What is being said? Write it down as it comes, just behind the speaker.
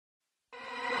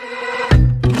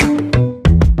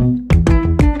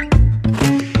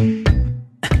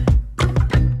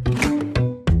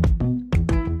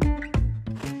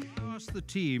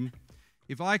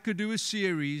if I could do a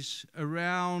series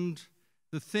around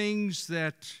the things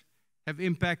that have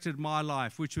impacted my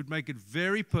life, which would make it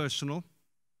very personal.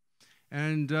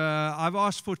 And I've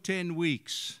asked for 10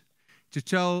 weeks to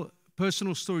tell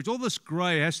personal stories. All this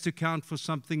gray has to count for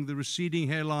something. The receding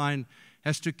hairline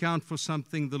has to count for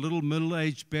something. The little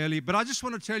middle-aged belly. But I just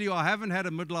want to tell you, I haven't had a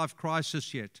midlife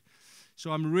crisis yet.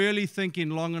 So I'm really thinking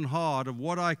long and hard of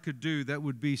what I could do that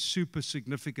would be super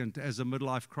significant as a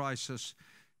midlife crisis.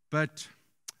 But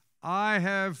I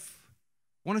have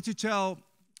wanted to tell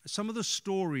some of the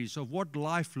stories of what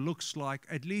life looks like,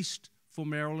 at least for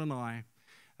Meryl and I.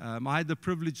 I had the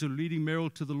privilege of leading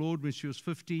Meryl to the Lord when she was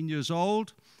 15 years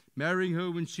old, marrying her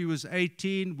when she was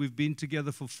 18. We've been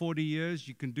together for 40 years.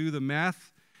 You can do the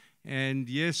math. And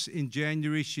yes, in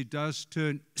January, she does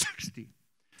turn 60.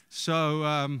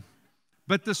 So,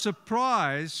 but the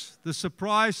surprise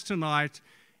tonight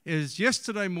is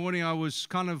yesterday morning I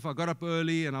got up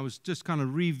early and I was just kind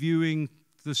of reviewing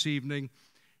this evening.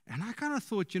 And I kind of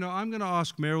thought, I'm going to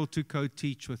ask Meryl to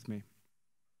co-teach with me.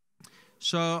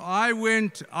 So I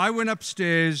went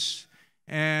upstairs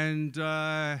and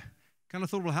kind of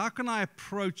thought, well, how can I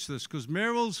approach this? Because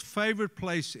Meryl's favorite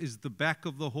place is the back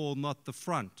of the hall, not the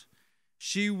front.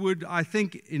 She would, I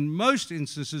think, in most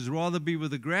instances, rather be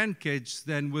with the grandkids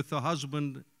than with the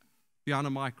husband behind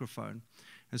a microphone.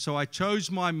 And so I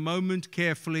chose my moment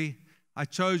carefully. I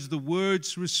chose the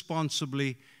words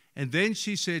responsibly. And then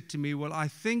she said to me, well, I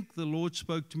think the Lord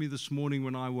spoke to me this morning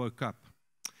when I woke up.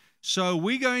 So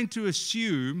we're going to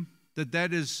assume that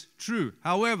that is true.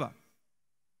 However,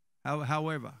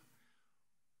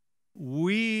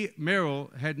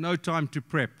 Meryl had no time to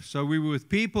prep. So we were with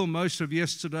people most of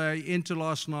yesterday, into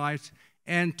last night,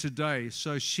 and today.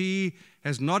 So she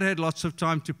has not had lots of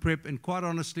time to prep. And quite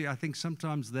honestly, I think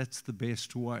sometimes that's the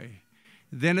best way.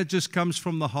 Then it just comes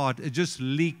from the heart. It just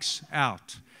leaks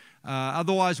out.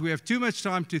 Otherwise, we have too much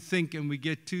time to think and we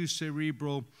get too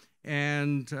cerebral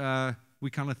and we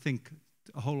kind of think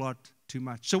a whole lot too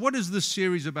much. So what is this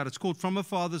series about? It's called From a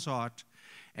Father's Heart.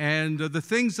 And the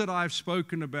things that I've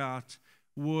spoken about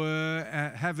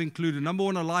have included, number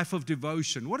one, a life of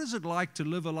devotion. What is it like to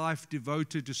live a life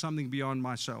devoted to something beyond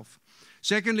myself?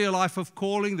 Secondly, a life of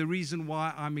calling, the reason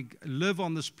why I live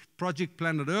on this project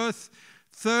planet Earth.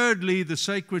 Thirdly, the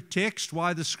sacred text,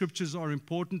 why the scriptures are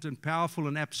important and powerful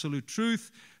and absolute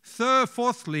truth.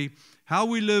 Fourthly, how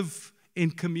we live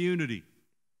in community.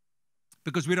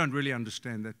 Because we don't really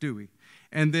understand that, do we?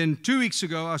 And then 2 weeks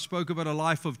ago, I spoke about a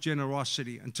life of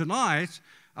generosity. And tonight,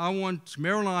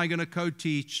 Meryl and I are going to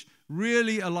co-teach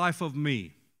really a life of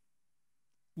me,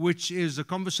 which is a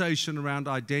conversation around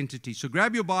identity. So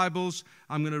grab your Bibles.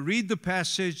 I'm going to read the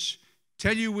passage,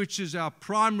 tell you which is our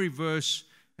primary verse,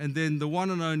 and then the one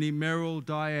and only Meryl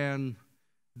Diane,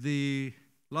 the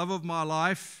love of my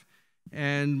life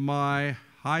and my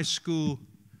high school,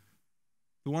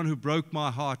 the one who broke my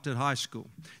heart at high school.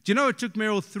 Do you know it took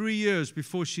Meryl 3 years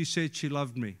before she said she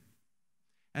loved me?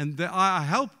 And I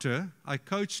helped her. I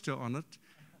coached her on it.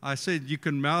 I said, you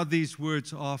can mouth these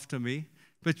words after me.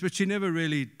 But she never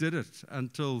really did it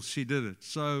until she did it.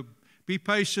 So be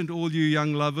patient, all you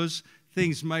young lovers.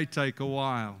 Things may take a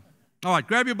while. All right,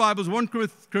 grab your Bibles, 1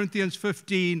 Corinthians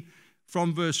 15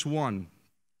 from verse 1.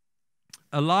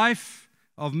 A life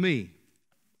of me.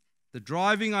 The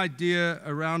driving idea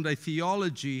around a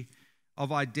theology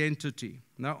of identity.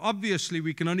 Now, obviously,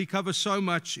 we can only cover so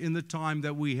much in the time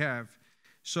that we have.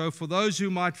 So for those who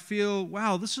might feel,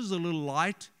 wow, this is a little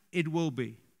light, it will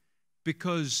be.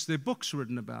 Because there are books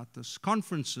written about this,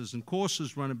 conferences and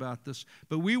courses run about this.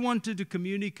 But we wanted to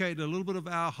communicate a little bit of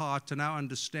our heart and our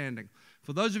understanding.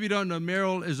 For those of you who don't know,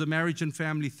 Meryl is a marriage and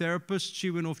family therapist.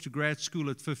 She went off to grad school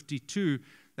at 52.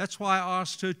 That's why I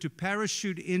asked her to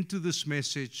parachute into this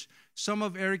message some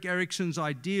of Erik Erikson's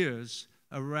ideas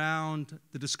around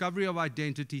the discovery of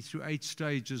identity through 8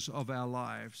 stages of our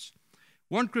lives.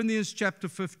 1 Corinthians chapter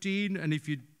 15, and if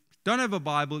you don't have a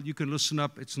Bible, you can listen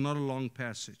up. It's not a long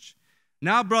passage.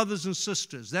 Now, brothers and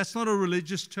sisters, that's not a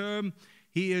religious term.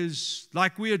 He is,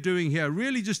 like we are doing here,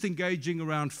 really just engaging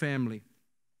around family.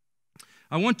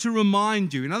 I want to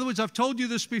remind you, in other words, I've told you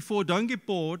this before, don't get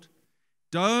bored.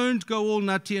 Don't go all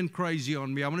nutty and crazy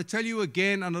on me. I want to tell you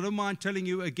again, and I don't mind telling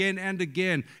you again and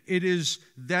again. It is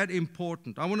that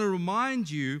important. I want to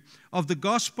remind you of the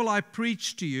gospel I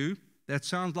preached to you. That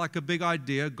sounds like a big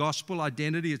idea. Gospel,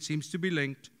 identity, it seems to be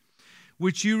linked.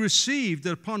 Which you received,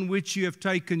 upon which you have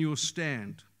taken your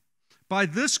stand. By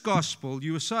this gospel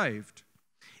you are saved.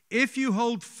 If you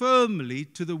hold firmly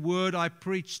to the word I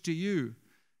preached to you.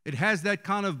 It has that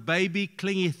kind of baby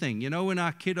clingy thing. You know when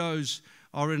our kiddos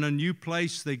are in a new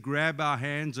place, they grab our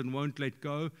hands and won't let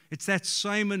go. It's that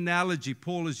same analogy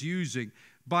Paul is using.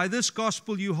 By this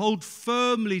gospel, you hold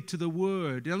firmly to the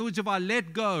word. In other words, if I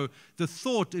let go, the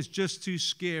thought is just too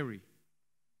scary.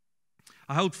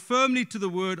 I hold firmly to the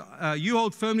word. You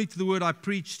hold firmly to the word I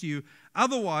preached to you.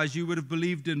 Otherwise, you would have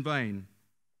believed in vain.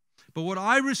 But what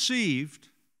I received,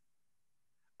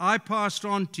 I passed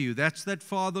on to you. That's that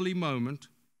fatherly moment.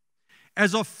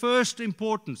 As of first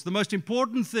importance, the most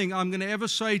important thing I'm going to ever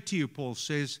say to you, Paul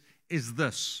says, is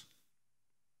this.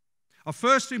 Of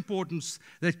first importance,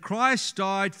 that Christ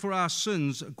died for our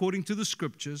sins according to the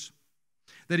Scriptures,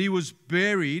 that he was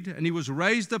buried and he was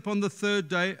raised up on the third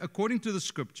day according to the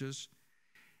Scriptures,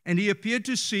 and he appeared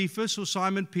to Cephas, or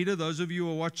Simon Peter, those of you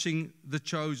who are watching The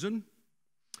Chosen,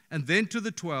 and then to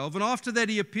the 12. And after that,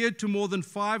 he appeared to more than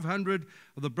 500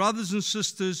 of the brothers and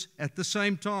sisters at the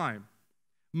same time,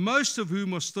 most of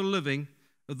whom are still living,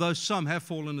 though some have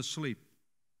fallen asleep.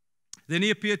 Then he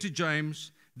appeared to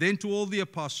James, then to all the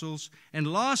apostles, and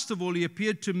last of all, he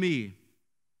appeared to me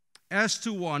as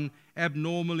to one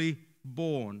abnormally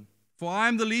born. For I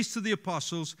am the least of the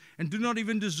apostles, and do not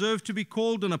even deserve to be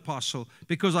called an apostle,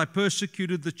 because I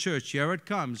persecuted the church. Here it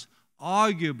comes,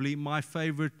 arguably my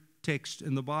favorite text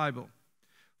in the Bible.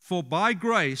 For by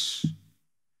grace,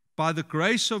 by the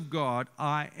grace of God,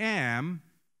 I am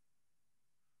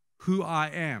who I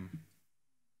am.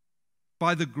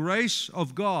 By the grace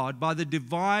of God, by the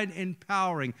divine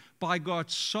empowering, by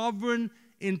God's sovereign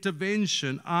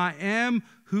intervention, I am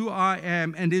who I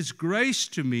am, and his grace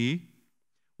to me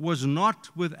was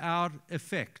not without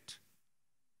effect.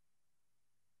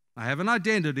 I have an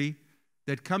identity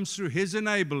that comes through his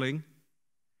enabling,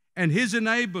 and his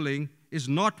enabling is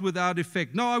not without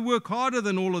effect. No, I work harder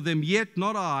than all of them, yet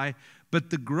not I, but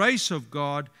the grace of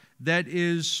God that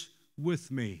is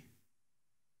with me.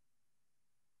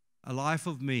 A life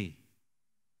of me.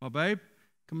 My babe,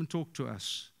 come and talk to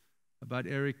us about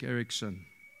Erik Erikson.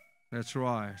 That's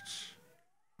right.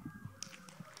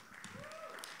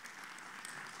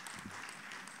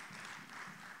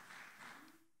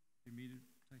 You need to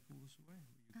take all this away?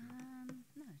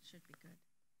 No, it should be good.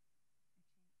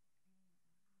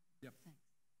 Yep. Thanks.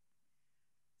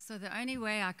 So the only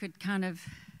way I could kind of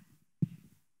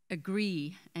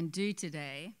agree and do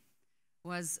today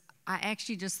was I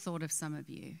actually just thought of some of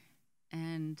you.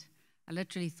 And I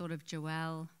literally thought of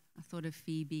Joelle, I thought of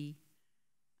Phoebe,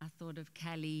 I thought of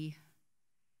Callie,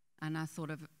 and I thought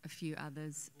of a few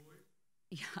others.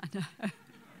 Yeah, I know.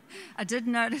 I did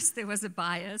notice there was a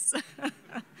bias.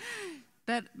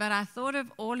 but I thought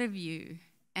of all of you,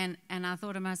 and I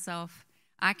thought to myself,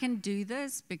 I can do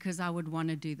this because I would want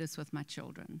to do this with my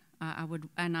children. I would,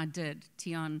 and I did.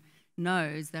 Tion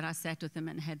knows that I sat with him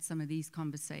and had some of these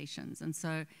conversations. And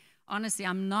so honestly,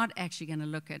 I'm not actually going to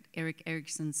look at Erik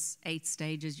Erikson's 8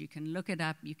 stages. You can look it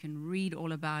up. You can read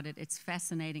all about it. It's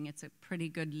fascinating. It's a pretty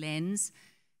good lens,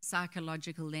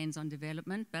 psychological lens on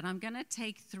development. But I'm going to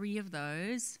take 3 of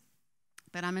those.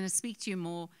 But I'm going to speak to you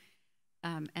more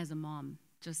as a mom,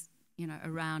 just,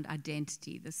 around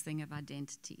identity, this thing of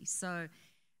identity. So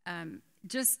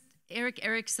just Erik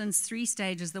Erikson's 3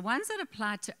 stages, the ones that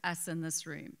apply to us in this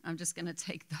room, I'm just going to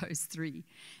take those 3.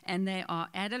 And they are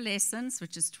adolescence,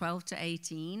 which is 12 to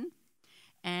 18.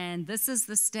 And this is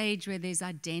the stage where there's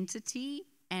identity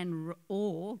and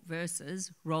or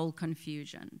versus role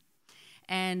confusion.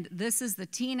 And this is the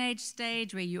teenage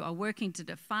stage where you are working to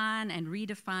define and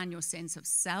redefine your sense of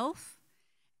self,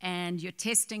 and you're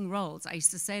testing roles. I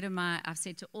used to say I've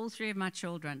said to all 3 of my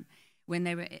children, when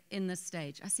they were in this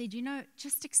stage, I said,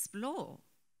 just explore,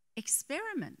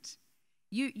 experiment.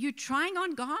 You're trying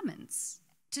on garments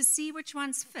to see which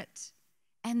ones fit.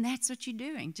 And that's what you're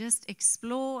doing. Just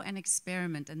explore and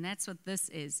experiment. And that's what this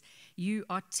is. You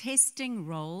are testing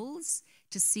roles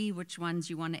to see which ones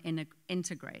you want to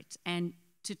integrate and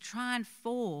to try and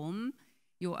form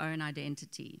your own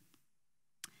identity.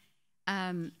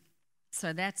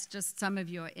 So that's just some of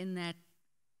you are in that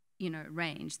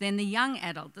range. Then the young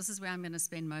adult, this is where I'm going to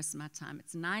spend most of my time.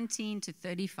 It's 19 to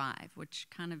 35, which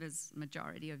kind of is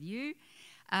majority of you.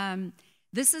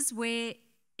 This is where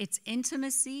it's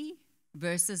intimacy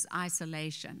versus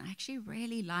isolation. I actually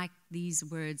really like these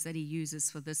words that he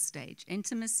uses for this stage.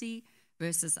 Intimacy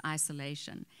versus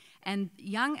isolation. And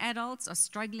young adults are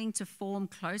struggling to form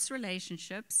close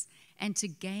relationships and to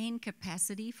gain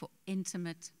capacity for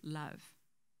intimate love.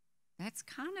 That's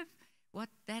kind of what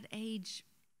that age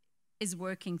is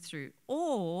working through.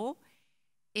 Or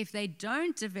if they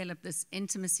don't develop this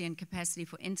intimacy and capacity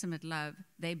for intimate love,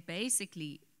 they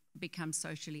basically become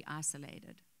socially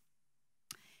isolated.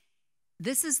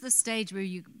 This is the stage where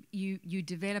you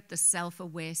develop the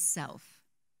self-aware self.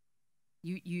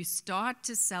 You start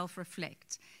to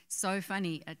self-reflect. So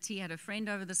funny. T had a friend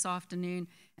over this afternoon,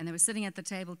 and they were sitting at the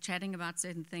table chatting about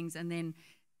certain things, and then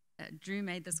Drew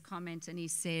made this comment, and he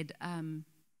said,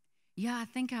 yeah, I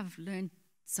think I've learned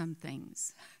some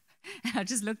things. And I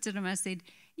just looked at him, I said,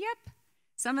 yep,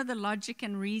 some of the logic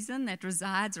and reason that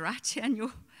resides right here in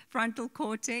your frontal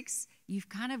cortex, you've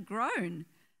kind of grown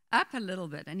up a little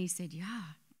bit. And he said, yeah,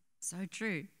 so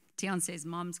true. Tion says,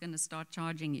 Mom's going to start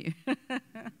charging you.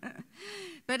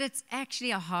 But it's actually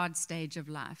a hard stage of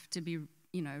life, to be,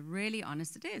 really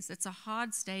honest. It is. It's a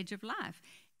hard stage of life.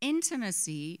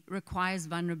 Intimacy requires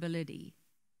vulnerability.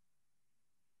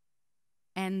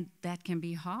 And that can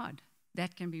be hard.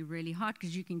 That can be really hard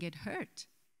because you can get hurt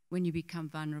when you become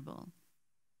vulnerable.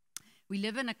 We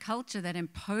live in a culture that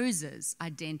imposes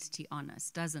identity on us,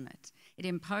 doesn't it? It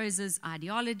imposes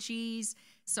ideologies,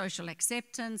 social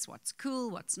acceptance, what's cool,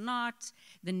 what's not,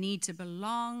 the need to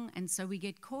belong. And so we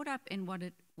get caught up in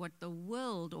what the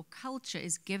world or culture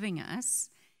is giving us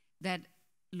that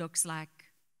looks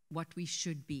like what we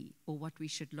should be or what we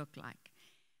should look like.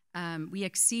 We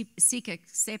seek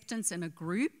acceptance in a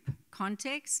group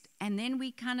context, and then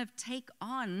we kind of take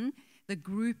on the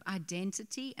group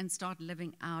identity and start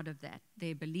living out of that,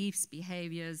 their beliefs,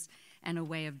 behaviors, and a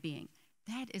way of being.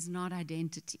 That is not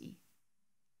identity.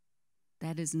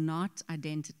 That is not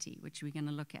identity, which we're going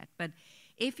to look at. But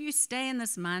if you stay in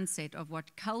this mindset of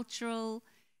what cultural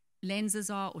lenses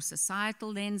are or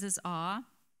societal lenses are,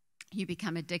 you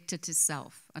become addicted to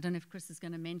self. I don't know if Chris is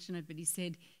going to mention it, but he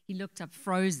said he looked up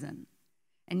Frozen.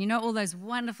 And you know all those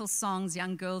wonderful songs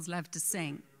young girls love to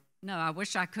sing? No, I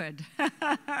wish I could,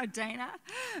 Dana.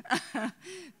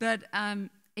 But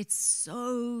it's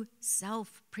so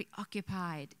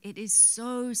self-preoccupied. It is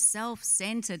so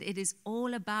self-centered. It is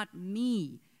all about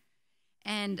me.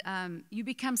 And you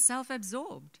become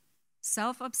self-absorbed,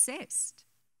 self-obsessed.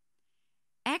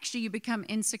 Actually, you become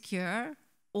insecure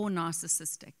or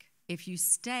narcissistic if you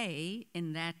stay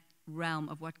in that realm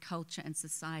of what culture and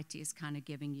society is kind of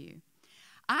giving you.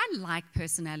 I like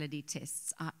personality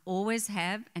tests. I always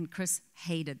have, and Chris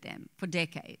hated them for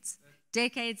decades.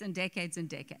 Decades and decades and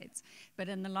decades. But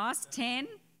in the last 10,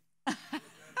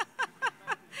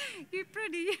 you're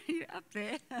up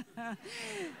there.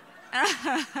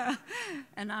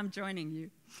 And I'm joining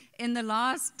you. In the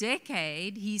last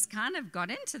decade, he's kind of got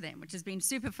into them, which has been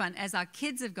super fun, as our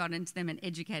kids have got into them and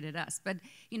educated us. But,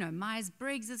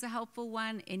 Myers-Briggs is a helpful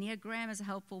one. Enneagram is a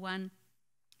helpful one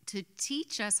to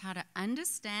teach us how to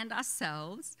understand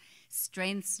ourselves,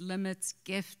 strengths, limits,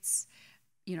 gifts,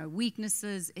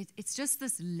 weaknesses. It's just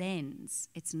this lens.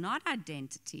 It's not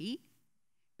identity,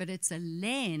 but it's a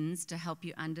lens to help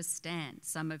you understand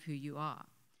some of who you are.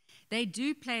 They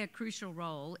do play a crucial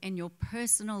role in your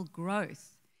personal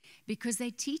growth because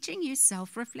they're teaching you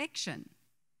self-reflection.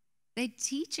 They're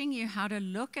teaching you how to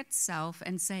look at self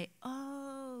and say,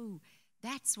 oh,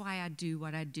 that's why I do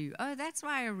what I do. Oh, that's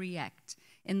why I react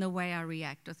in the way I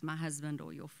react with my husband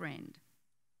or your friend.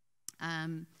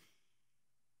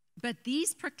 But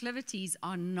these proclivities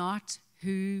are not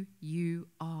who you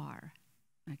are,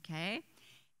 okay?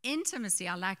 Intimacy,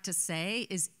 I like to say,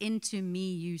 is into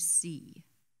me you see.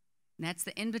 And that's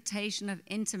the invitation of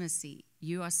intimacy.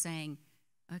 You are saying,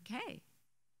 okay,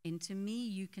 into me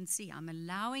you can see. I'm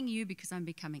allowing you, because I'm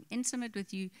becoming intimate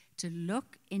with you, to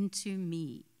look into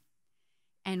me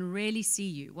and really see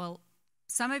you. Well,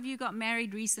 some of you got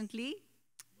married recently.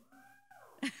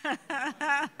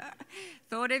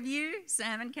 Thought of you,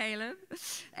 Sam and Caleb.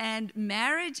 And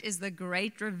marriage is the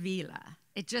great revealer.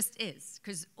 It just is,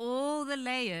 because all the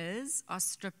layers are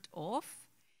stripped off,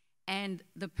 and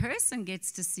the person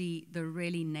gets to see the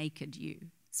really naked you.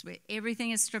 It's where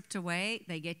everything is stripped away,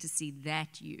 they get to see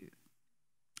that you.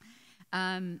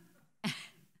 I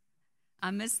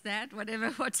missed that,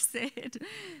 what said.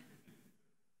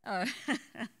 Oh.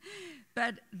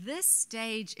 But this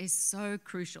stage is so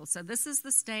crucial. So this is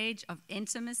the stage of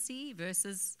intimacy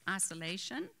versus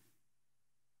isolation.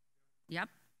 Yep.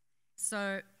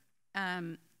 So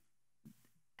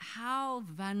how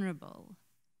vulnerable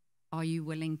are you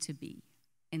willing to be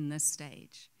in this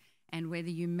stage? And whether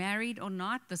you're married or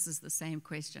not, this is the same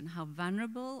question. How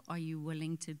vulnerable are you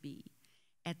willing to be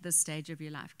at this stage of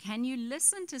your life? Can you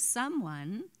listen to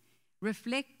someone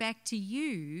reflect back to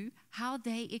you how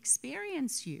they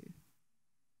experience you?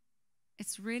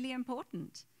 It's really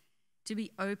important to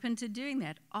be open to doing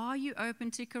that. Are you open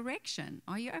to correction?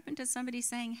 Are you open to somebody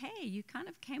saying, hey, you kind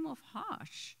of came off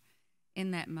harsh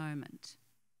in that moment?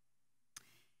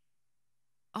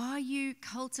 Are you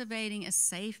cultivating a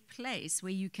safe place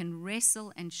where you can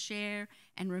wrestle and share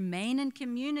and remain in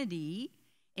community,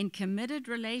 in committed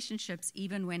relationships,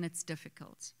 even when it's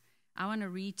difficult? I want to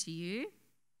read to you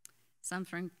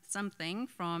something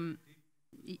from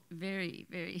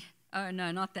oh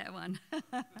no, not that one.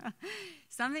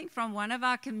 Something from one of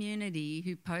our community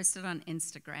who posted on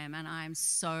Instagram, and I am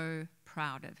so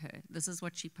proud of her. This is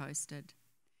what she posted.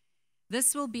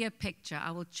 This will be a picture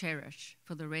I will cherish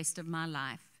for the rest of my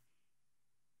life,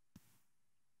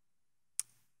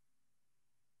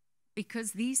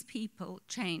 because these people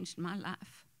changed my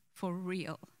life for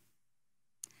real.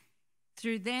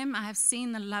 Through them, I have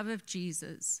seen the love of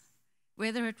Jesus.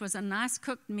 Whether it was a nice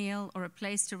cooked meal or a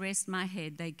place to rest my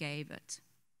head, they gave it.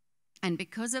 And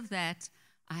because of that,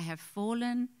 I have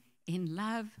fallen in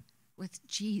love with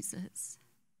Jesus.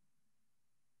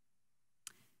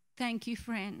 Thank you,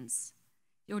 friends.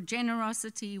 Your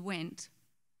generosity went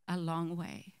a long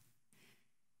way.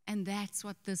 And that's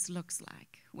what this looks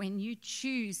like. When you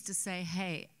choose to say,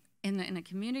 hey, in a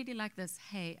community like this,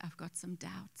 hey, I've got some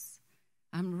doubts.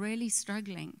 I'm really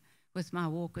struggling with my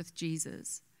walk with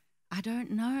Jesus. I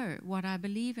don't know what I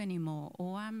believe anymore,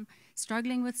 or I'm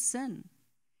struggling with sin.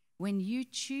 When you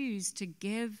choose to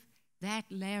give that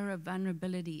layer of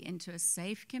vulnerability into a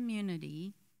safe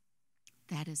community,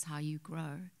 that is how you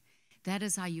grow. That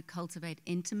is how you cultivate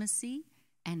intimacy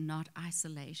and not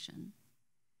isolation.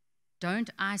 Don't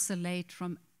isolate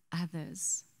from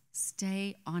others.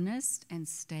 Stay honest and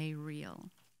stay real.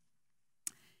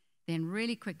 Then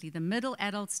really quickly, the middle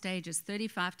adult stage is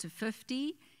 35 to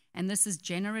 50, and this is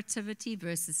generativity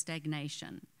versus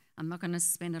stagnation. I'm not going to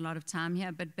spend a lot of time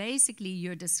here, but basically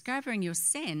you're discovering your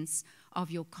sense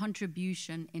of your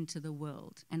contribution into the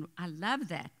world. And I love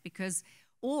that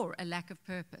or a lack of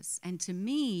purpose. And to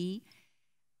me,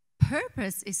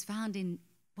 purpose is found in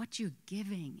what you're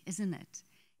giving, isn't it?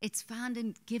 It's found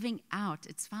in giving out.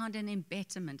 It's found in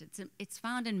betterment. It's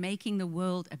found in making the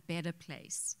world a better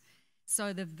place.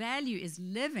 So the value is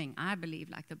living, I believe,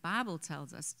 like the Bible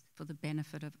tells us, for the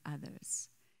benefit of others.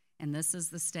 And this is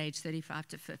the stage 35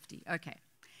 to 50. Okay.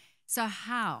 So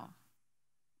how?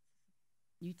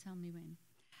 You tell me when.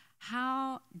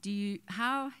 How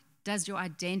does your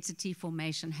identity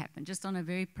formation happen? Just on a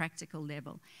very practical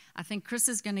level. I think Chris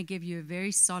is going to give you a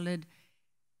very solid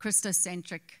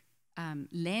Christocentric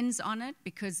lens on it,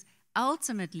 because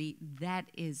ultimately that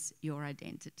is your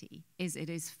identity. It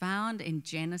is found in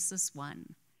Genesis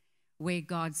 1, where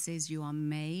God says, you are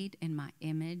made in my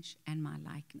image and my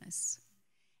likeness.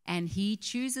 And he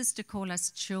chooses to call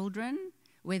us children,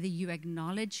 whether you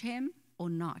acknowledge him or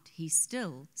not. He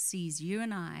still sees you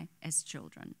and I as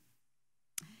children.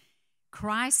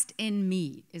 Christ in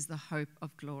me is the hope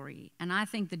of glory. And I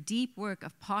think the deep work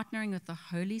of partnering with the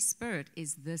Holy Spirit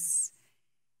is this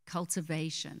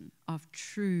cultivation of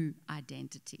true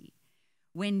identity.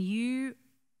 When you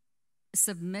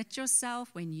submit yourself,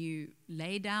 when you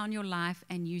lay down your life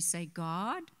and you say,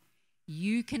 God,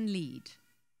 you can lead.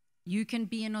 You can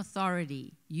be an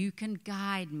authority. You can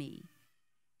guide me.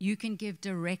 You can give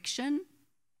direction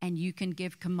and you can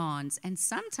give commands. And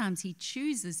sometimes he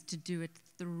chooses to do it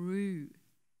through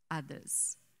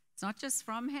others. It's not just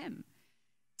from him.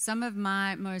 Some of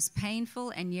my most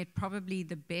painful and yet probably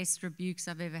the best rebukes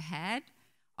I've ever had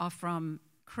are from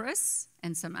Chris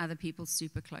and some other people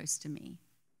super close to me.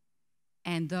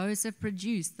 And those have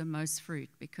produced the most fruit,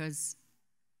 because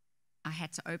I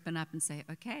had to open up and say,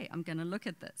 okay, I'm going to look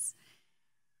at this.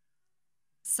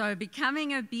 So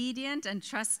becoming obedient and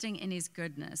trusting in his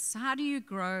goodness. How do you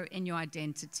grow in your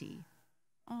identity?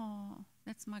 Oh,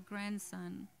 that's my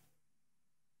grandson.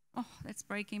 Oh, that's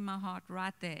breaking my heart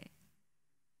right there.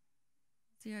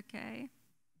 Is he okay?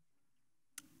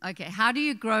 Okay, how do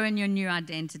you grow in your new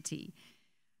identity?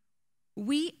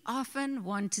 We often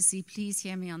want to see, please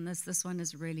hear me on this one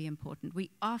is really important.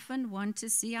 We often want to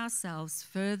see ourselves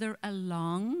further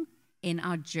along in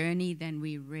our journey than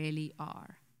we really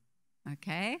are.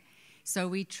 Okay? So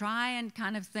we try and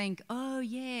kind of think, oh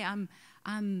yeah,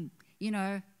 I'm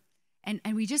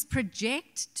and we just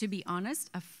project, to be honest,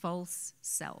 a false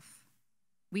self.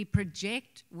 We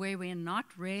project where we're not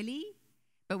really,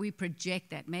 but we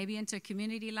project that maybe into a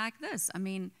community like this. I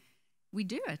mean, we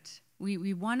do it.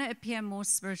 We want to appear more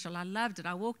spiritual. I loved it.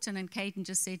 I walked in and Caden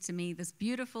just said to me this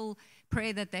beautiful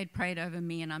prayer that they'd prayed over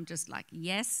me, and I'm just like,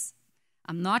 yes,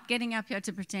 I'm not getting up here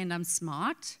to pretend I'm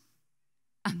smart.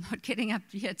 I'm not getting up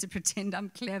here to pretend I'm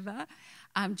clever.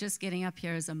 I'm just getting up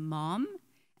here as a mom,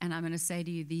 and I'm going to say to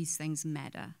you, these things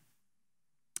matter.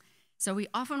 So we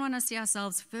often want to see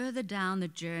ourselves further down the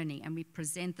journey, and we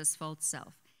present this false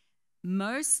self.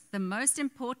 The most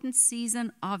important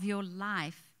season of your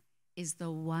life is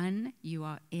the one you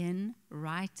are in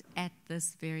right at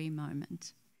this very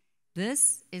moment.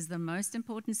 This is the most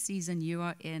important season you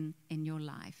are in your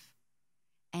life.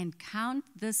 and count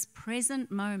this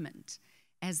present moment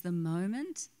as the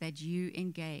moment that you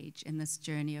engage in this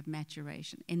journey of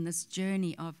maturation, in this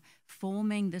journey of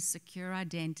forming this secure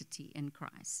identity in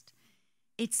Christ.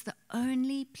 It's the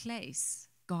only place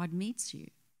God meets you.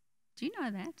 Do you know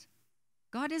that?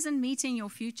 God isn't meeting your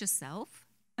future self.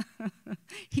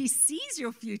 He sees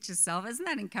your future self. Isn't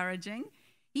that encouraging?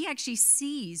 He actually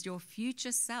sees your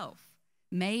future self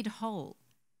made whole.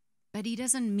 But he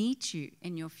doesn't meet you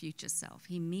in your future self.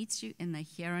 He meets you in the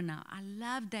here and now. I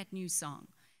love that new song.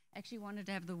 I actually wanted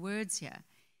to have the words here.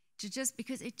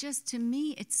 Because to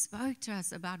me, it spoke to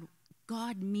us about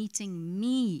God meeting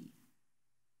me.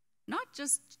 Not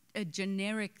just a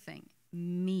generic thing,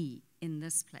 me in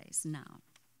this place now.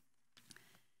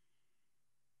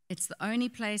 It's the only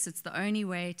place, it's the only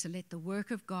way to let the work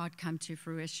of God come to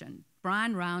fruition.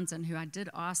 Brian Roundson, who I did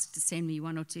ask to send me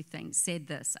one or two things, said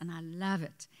this, and I love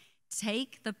it.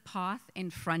 Take the path in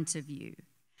front of you,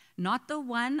 not the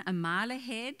one a mile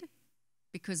ahead,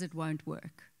 because it won't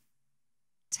work.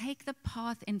 Take the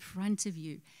path in front of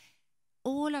you.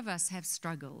 All of us have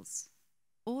struggles.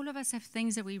 All of us have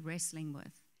things that we're wrestling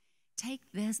with. Take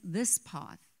this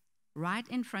path right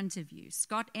in front of you.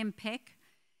 Scott M. Peck,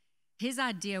 his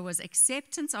idea was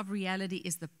acceptance of reality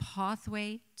is the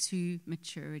pathway to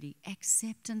maturity.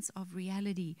 Acceptance of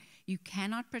reality. You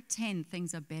cannot pretend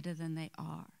things are better than they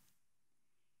are.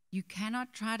 You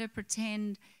cannot try to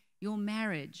pretend your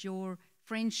marriage, your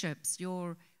friendships,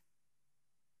 your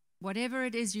whatever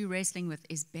it is you're wrestling with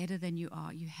is better than you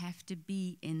are. You have to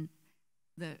be in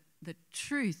the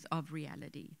truth of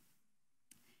reality.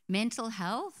 Mental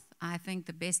health, I think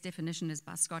the best definition is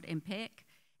by Scott M. Peck,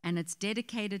 and it's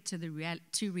dedicated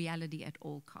to reality at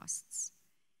all costs.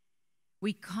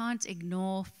 We can't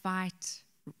ignore, fight,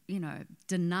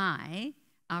 deny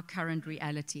our current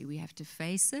reality. We have to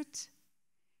face it.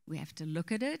 We have to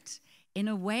look at it. In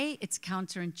a way, it's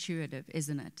counterintuitive,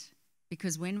 isn't it?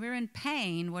 Because when we're in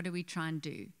pain, what do we try and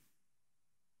do?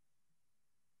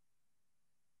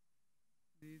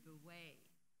 Move away.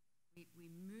 We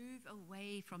move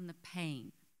away from the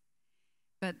pain.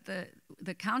 But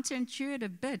the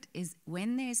counterintuitive bit is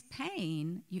when there's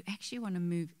pain, you actually want to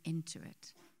move into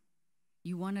it.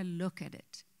 You want to look at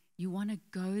it. You want to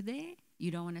go there.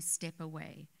 You don't want to step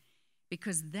away.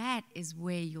 Because that is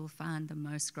where you'll find the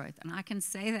most growth. And I can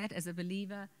say that as a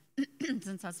believer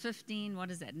since I was 15, what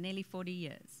is that, nearly 40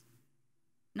 years?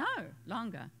 No,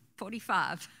 longer,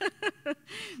 45.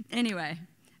 Anyway,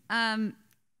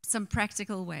 some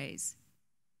practical ways.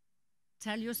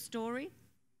 Tell your story.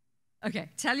 Okay,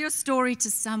 tell your story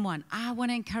to someone. I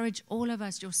want to encourage all of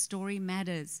us, your story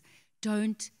matters.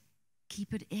 Don't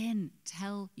keep it in.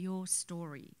 Tell your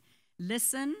story.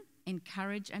 Listen,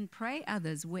 encourage, and pray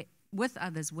with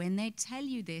others when they tell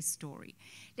you their story.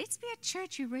 Let's be a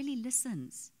church who really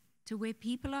listens to where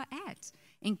people are at,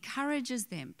 encourages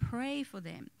them, pray for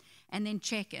them, and then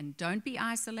check in. Don't be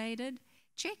isolated.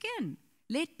 Check in.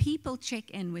 Let people check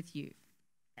in with you.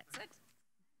 That's it.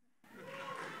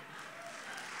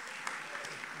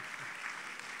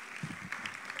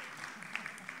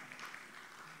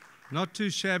 Not too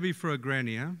shabby for a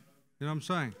granny, huh? You know what I'm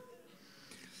saying?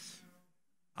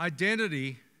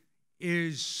 Identity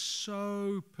is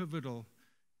so pivotal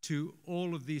to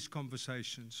all of these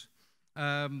conversations.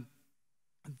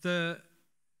 The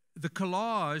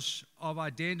collage of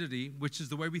identity, which is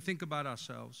the way we think about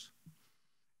ourselves,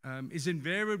 is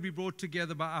invariably brought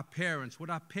together by our parents, what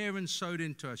our parents sowed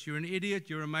into us. You're an idiot,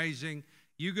 you're amazing,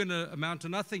 you're going to amount to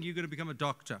nothing, you're going to become a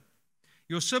doctor.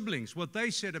 Your siblings, what they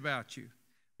said about you.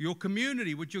 Your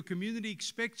community, what your community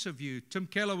expects of you. Tim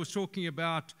Keller was talking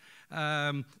about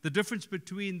the difference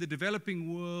between the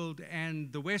developing world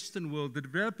and the Western world. The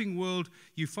developing world,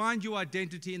 you find your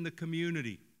identity in the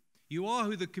community. You are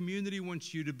who the community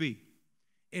wants you to be.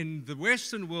 In the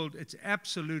Western world, it's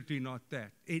absolutely not that.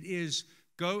 It is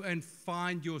go and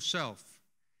find yourself.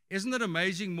 Isn't it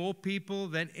amazing? More people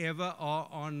than ever are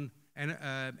on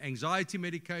anxiety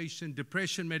medication,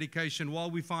 depression medication while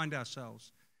we find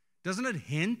ourselves. Doesn't it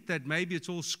hint that maybe it's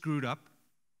all screwed up?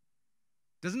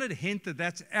 Doesn't it hint that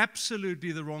that's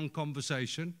absolutely the wrong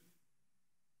conversation?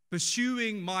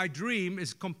 Pursuing my dream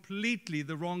is completely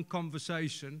the wrong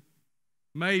conversation.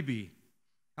 Maybe.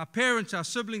 Our parents, our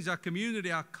siblings, our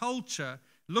community, our culture,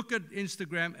 look at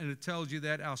Instagram and it tells you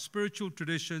that our spiritual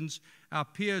traditions, our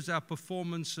peers, our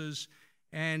performances,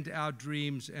 and our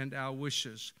dreams and our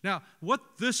wishes. Now, what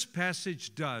this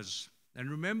passage does,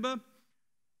 and remember,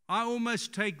 I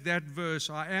almost take that verse,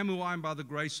 I am who I am by the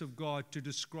grace of God, to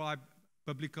describe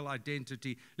biblical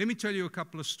identity. Let me tell you a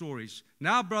couple of stories.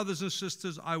 Now, brothers and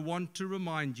sisters, I want to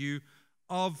remind you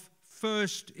of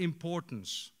first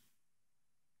importance.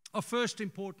 of first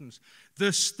importance.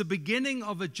 The beginning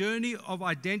of a journey of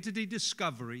identity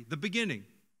discovery,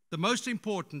 the most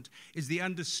important is the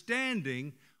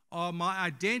understanding of my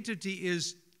identity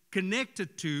is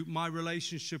connected to my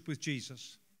relationship with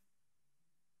Jesus.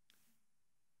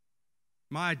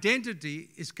 My identity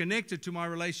is connected to my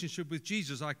relationship with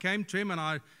Jesus. I came to him, and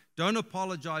I don't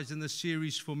apologize in this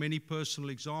series for many personal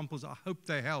examples. I hope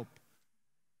they help.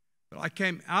 But I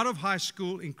came out of high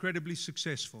school incredibly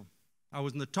successful. I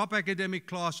was in the top academic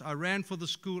class. I ran for the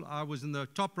school. I was in the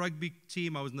top rugby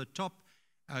team. I was in the top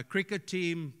cricket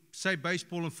team, say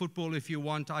baseball and football if you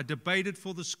want. I debated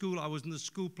for the school. I was in the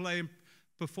school play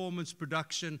performance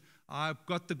production. I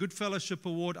got the Good Fellowship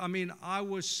Award. I mean, I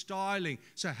was styling.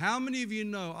 So how many of you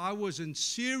know I was in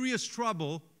serious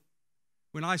trouble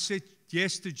when I said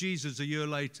yes to Jesus a year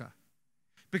later?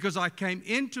 Because I came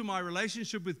into my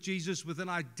relationship with Jesus with an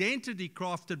identity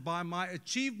crafted by my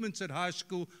achievements at high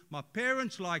school. My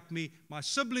parents liked me. My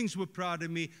siblings were proud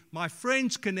of me. My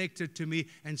friends connected to me.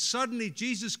 And suddenly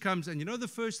Jesus comes, and you know the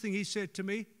first thing he said to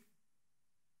me?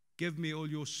 Give me all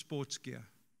your sports gear.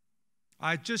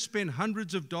 I had just spent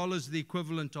hundreds of dollars, the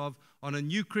equivalent of, on a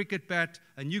new cricket bat,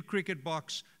 a new cricket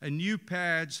box, a new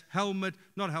pads,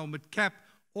 cap,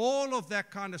 all of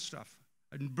that kind of stuff.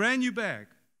 A brand new bag.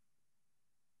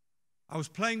 I was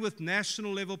playing with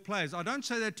national level players. I don't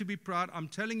say that to be proud. I'm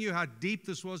telling you how deep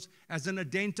this was as an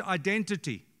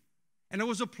identity. And it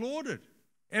was applauded.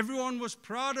 Everyone was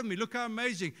proud of me. Look how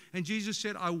amazing. And Jesus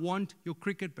said, I want your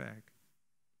cricket bag.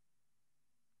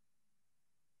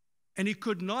 And he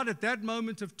could not at that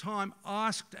moment of time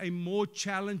ask a more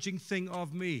challenging thing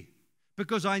of me,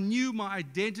 because I knew my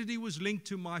identity was linked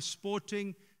to my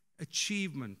sporting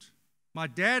achievement. My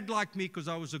dad liked me because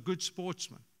I was a good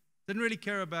sportsman. Didn't really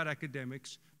care about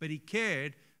academics, but he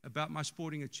cared about my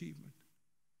sporting achievement.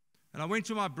 And I went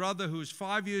to my brother, who was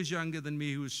 5 years younger than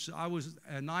me. I was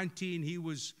 19, he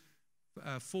was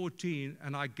 14,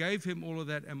 and I gave him all of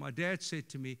that. And my dad said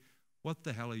to me, "What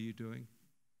the hell are you doing?"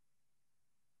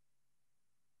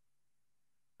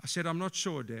 I said, "I'm not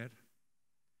sure, Dad.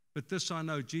 But this I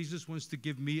know, Jesus wants to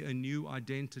give me a new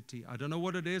identity. I don't know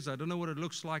what it is. I don't know what it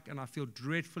looks like, and I feel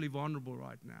dreadfully vulnerable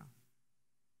right now."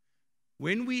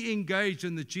 When we engage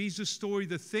in the Jesus story,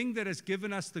 the thing that has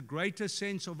given us the greatest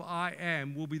sense of I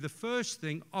am will be the first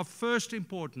thing of first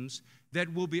importance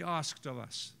that will be asked of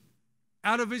us.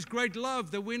 Out of his great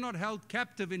love, that we're not held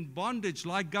captive in bondage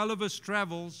like Gulliver's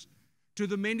Travels to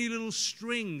the many little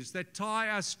strings that tie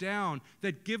us down,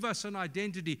 that give us an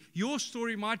identity. Your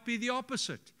story might be the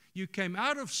opposite. You came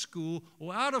out of school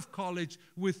or out of college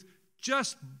with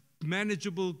just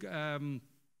manageable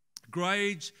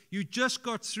grades. You just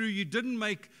got through. You didn't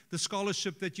make the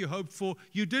scholarship that you hoped for.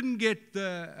 You didn't get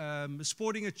the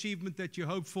sporting achievement that you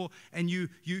hoped for. And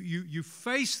you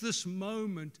face this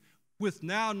moment with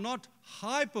now not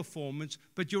high performance,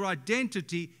 but your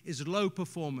identity is low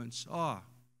performance.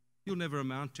 You'll never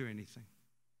amount to anything.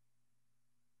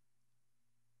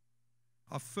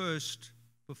 Our first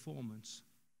performance.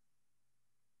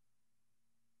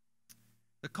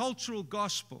 The cultural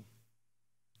gospel,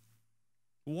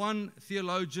 one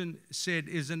theologian said,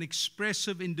 is an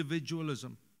expressive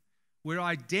individualism where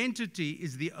identity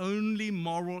is the only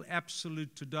moral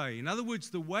absolute today. In other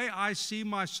words, the way I see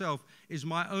myself is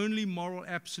my only moral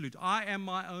absolute. I am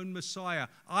my own Messiah.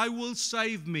 I will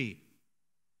save me.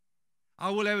 I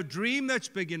will have a dream that's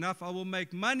big enough. I will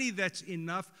make money that's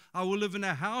enough. I will live in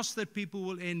a house that people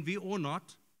will envy or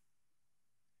not.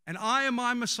 And I am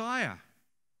my Messiah.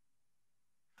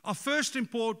 Of first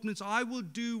importance, I will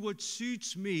do what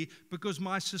suits me because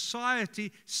my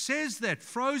society says that.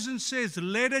 Frozen says,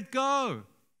 let it go.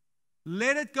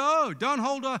 Let it go. Don't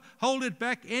hold it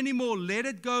back anymore. Let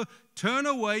it go. Turn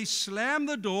away. Slam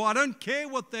the door. I don't care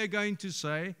what they're going to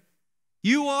say.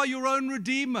 You are your own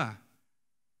redeemer.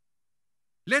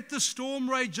 Let the storm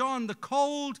rage on. The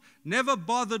cold never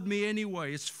bothered me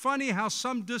anyway. It's funny how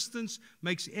some distance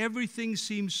makes everything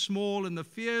seem small, and the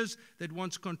fears that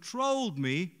once controlled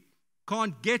me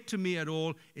can't get to me at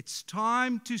all. It's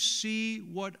time to see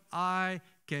what I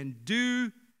can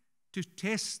do to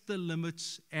test the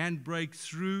limits and break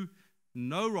through.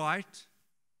 No right,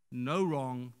 no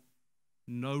wrong,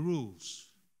 no rules.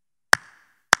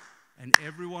 And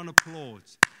everyone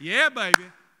applauds. Yeah, baby.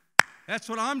 That's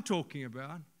what I'm talking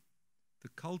about. The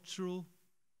cultural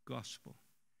gospel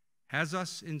has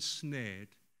us ensnared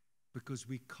because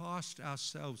we cast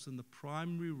ourselves in the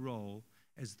primary role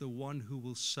as the one who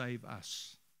will save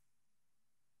us.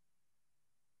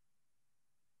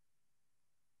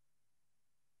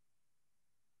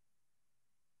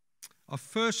 Of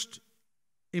first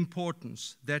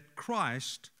importance, that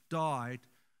Christ died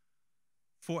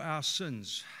for our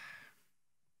sins.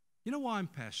 You know why I'm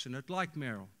passionate? Like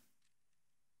Meryl.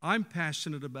 I'm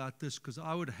passionate about this because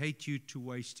I would hate you to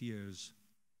waste years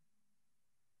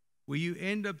where you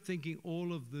end up thinking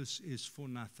all of this is for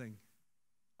nothing.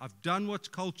 I've done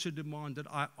what culture demanded.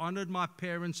 I honored my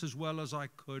parents as well as I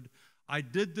could. I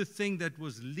did the thing that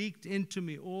was leaked into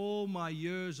me all my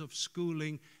years of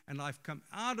schooling, and I've come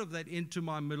out of that into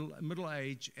my middle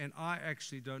age, and I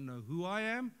actually don't know who I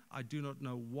am. I do not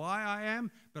know why I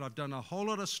am, but I've done a whole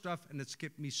lot of stuff, and it's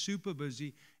kept me super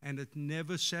busy, and it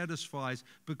never satisfies,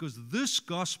 because this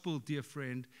gospel, dear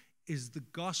friend, is the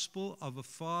gospel of a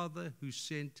father who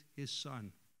sent his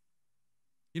son.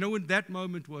 You know when that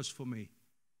moment was for me?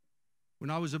 When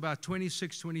I was about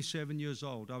 26, 27 years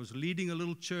old, I was leading a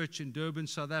little church in Durban,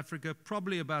 South Africa,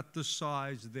 probably about this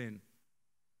size then.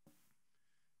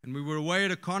 And we were away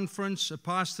at a conference, a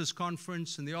pastor's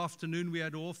conference. In the afternoon we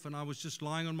had off, and I was just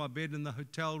lying on my bed in the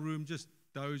hotel room, just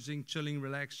dozing, chilling,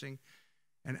 relaxing.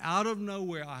 And out of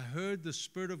nowhere, I heard the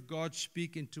Spirit of God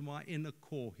speak into my inner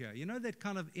core here. You know that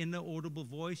kind of inner audible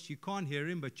voice? You can't hear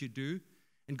him, but you do.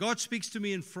 And God speaks to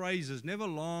me in phrases, never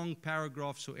long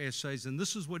paragraphs or essays. And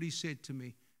this is what he said to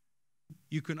me.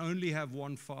 You can only have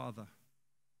one Father. I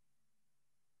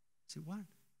said, what?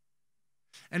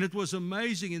 And it was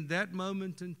amazing. In that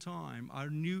moment in time, I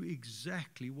knew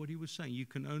exactly what he was saying. You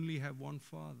can only have one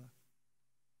Father.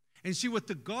 And see what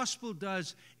the gospel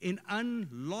does in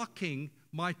unlocking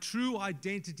my true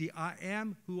identity, I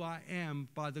am who I am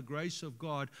by the grace of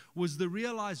God, was the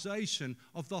realization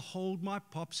of the hold my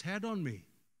pops had on me.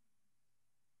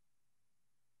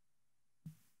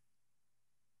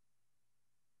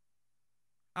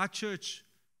 Our church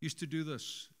used to do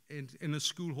this in a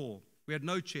school hall. We had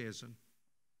no chairs in.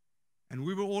 And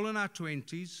we were all in our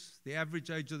 20s. The average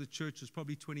age of the church was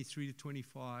probably 23 to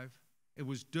 25. It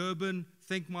was Durban,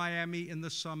 think Miami in the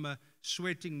summer,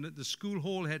 sweating. The school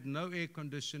hall had no air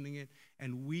conditioning in it,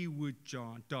 and we would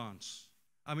dance.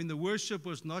 I mean, the worship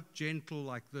was not gentle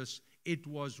like this. It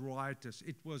was riotous.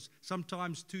 It was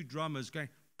sometimes two drummers going,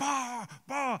 bah,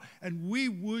 bah, and we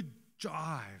would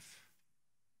jive.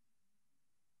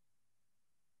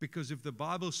 Because if the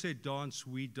Bible said dance,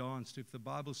 we danced. If the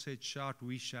Bible said shout,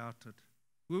 we shouted.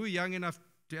 We were young enough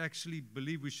to actually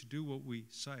believe we should do what we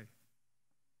say.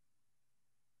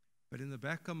 But in the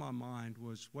back of my mind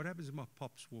was, what happens if my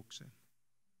pops walks in?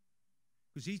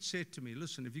 Because he said to me,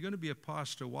 listen, if you're going to be a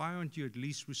pastor, why aren't you at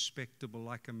least respectable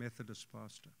like a Methodist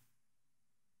pastor?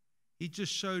 He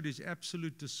just showed his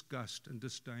absolute disgust and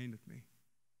disdain at me.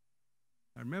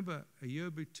 I remember a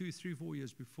year, 2, 3, 4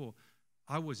 years before,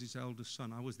 I was his eldest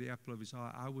son. I was the apple of his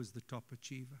eye. I was the top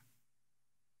achiever.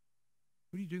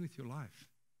 What are you doing with your life?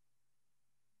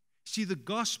 See, the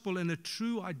gospel and a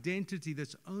true identity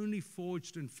that's only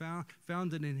forged and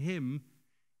founded in him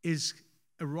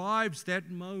arrives that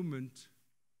moment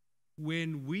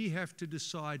when we have to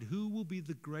decide who will be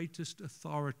the greatest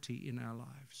authority in our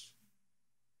lives.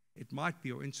 It might be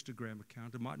your Instagram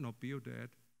account. It might not be your dad.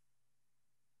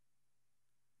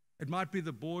 It might be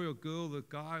the boy or girl, the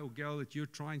guy or girl that you're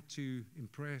trying to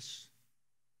impress,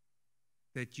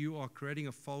 that you are creating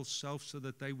a false self so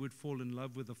that they would fall in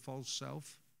love with a false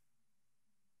self.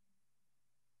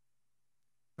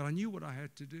 But I knew what I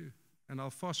had to do. And I'll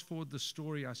fast forward the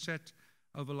story. I sat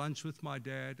over lunch with my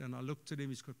dad, and I looked at him.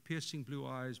 He's got piercing blue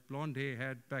eyes, blonde hair,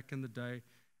 had back in the day,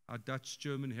 our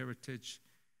Dutch-German heritage.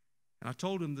 And I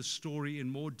told him the story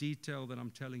in more detail than I'm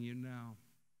telling you now.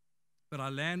 But I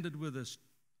landed with this.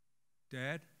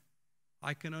 Dad,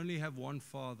 I can only have one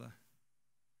Father,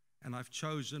 and I've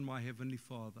chosen my Heavenly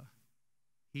Father.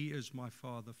 He is my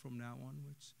Father from now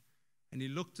onwards. And he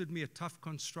looked at me, a tough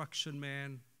construction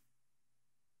man.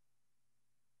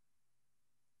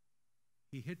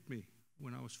 He hit me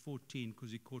when I was 14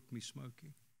 because he caught me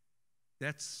smoking.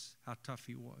 That's how tough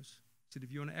he was. He said,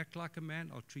 if you want to act like a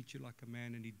man, I'll treat you like a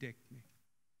man, and he decked me.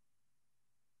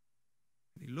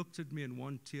 And he looked at me and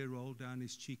one tear rolled down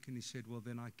his cheek and he said, well,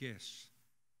 then I guess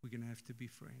we're going to have to be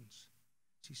friends.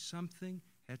 See, something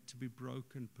had to be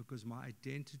broken because my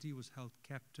identity was held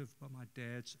captive by my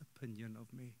dad's opinion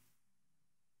of me.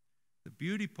 The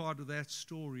beauty part of that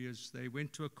story is they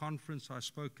went to a conference I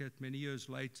spoke at many years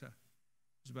later.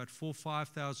 There was about 4,000 or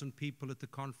 5,000 people at the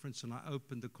conference, and I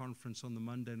opened the conference on the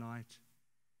Monday night.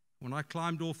 When I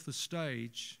climbed off the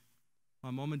stage, my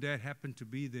mom and dad happened to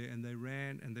be there, and they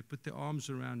ran and they put their arms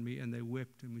around me and they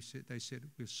wept, and they said,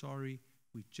 we're sorry,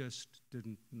 we just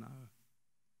didn't know.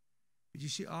 But you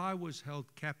see, I was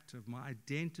held captive. My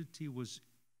identity was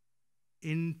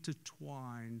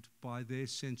intertwined by their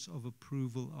sense of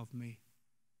approval of me.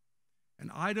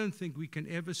 And I don't think we can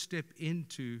ever step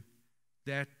into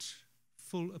that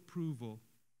full approval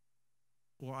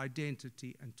or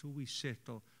identity until we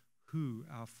settle who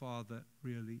our Father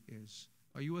really is.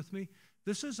 Are you with me?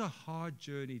 This is a hard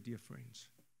journey, dear friends.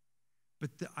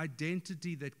 But the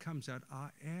identity that comes out, I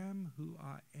am who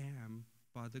I am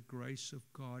by the grace of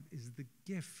God, is the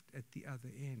gift at the other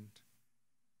end.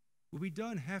 We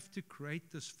don't have to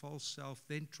create this false self,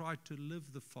 then try to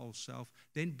live the false self,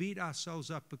 then beat ourselves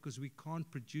up because we can't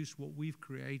produce what we've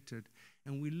created,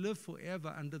 and we live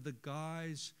forever under the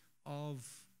guise of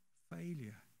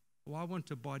failure. Oh, I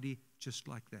want a body just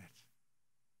like that.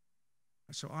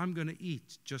 So I'm going to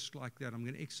eat just like that. I'm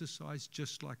going to exercise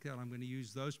just like that. I'm going to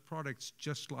use those products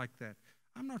just like that.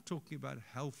 I'm not talking about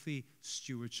healthy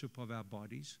stewardship of our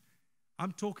bodies.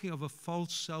 I'm talking of a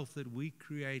false self that we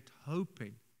create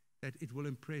hoping that it will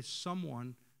impress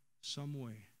someone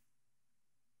somewhere.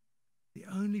 The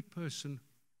only person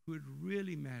who it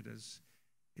really matters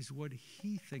is what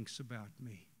he thinks about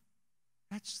me.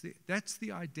 That's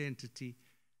the identity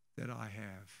that I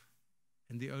have,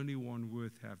 and the only one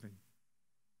worth having.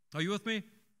 Are you with me?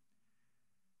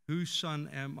 Whose son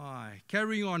am I?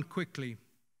 Carrying on quickly.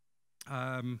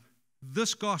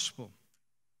 This gospel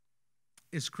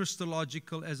is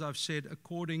Christological, as I've said,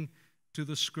 according to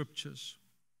the scriptures.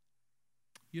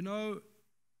 You know,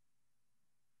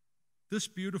 this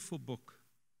beautiful book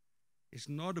is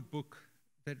not a book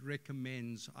that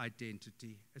recommends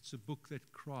identity. It's a book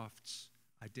that crafts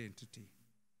identity.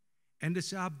 And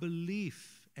it's our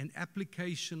belief and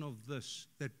application of this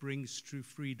that brings true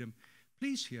freedom.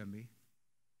 Please hear me.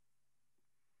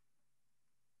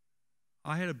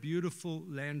 I had a beautiful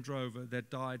Land Rover that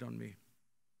died on me.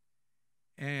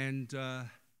 And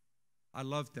I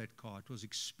loved that car. It was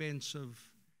expensive.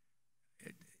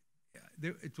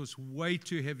 It was way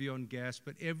too heavy on gas,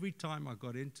 but every time I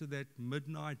got into that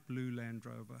midnight blue Land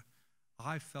Rover,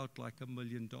 I felt like $1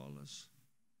 million.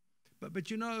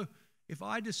 But you know, if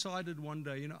I decided one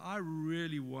day, I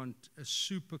really want a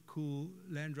super cool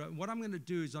Land Rover, what I'm going to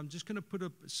do is I'm just going to put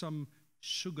up some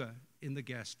sugar in the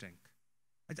gas tank.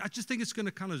 I just think it's going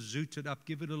to kind of zoot it up,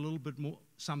 give it a little bit more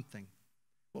something.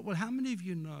 Well, how many of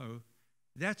you know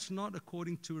that's not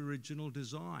according to original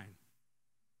design?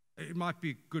 It might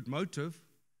be a good motive.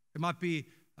 It might be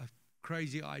a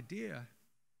crazy idea.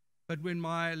 But when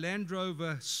my Land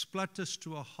Rover splutters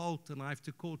to a halt and I have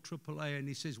to call AAA and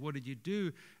he says, "What did you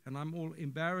do?" And I'm all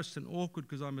embarrassed and awkward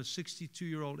because I'm a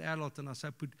 62-year-old adult and I say,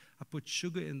 I put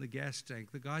sugar in the gas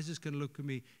tank. The guy's just going to look at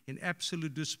me in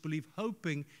absolute disbelief,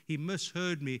 hoping he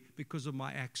misheard me because of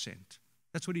my accent.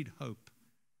 That's what he'd hope.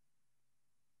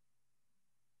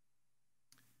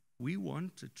 We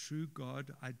want a true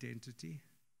God identity.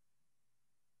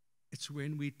 It's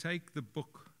when we take the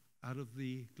book out of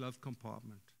the glove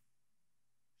compartment.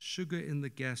 Sugar in the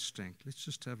gas tank. Let's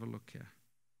just have a look here.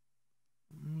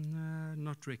 No,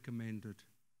 not recommended.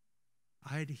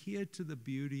 I adhere to the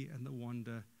beauty and the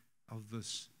wonder of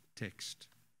this text.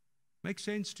 Make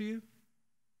sense to you?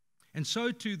 And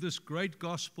so too, this great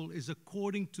gospel is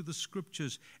according to the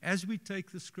scriptures. As we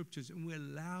take the scriptures and we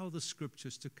allow the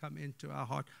scriptures to come into our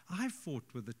heart. I've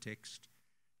fought with the text.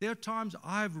 There are times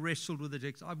I've wrestled with the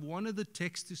text. I've wanted the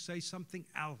text to say something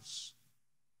else.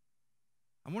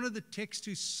 I wanted the text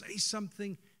to say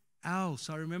something else.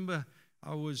 I remember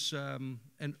I was, and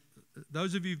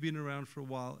those of you who've been around for a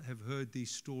while have heard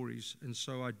these stories, and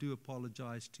so I do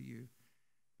apologize to you.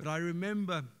 But I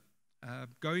remember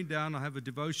going down, I have a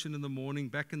devotion in the morning.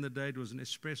 Back in the day, it was an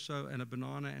espresso and a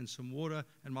banana and some water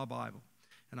and my Bible.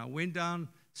 And I went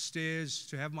downstairs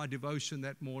to have my devotion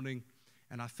that morning,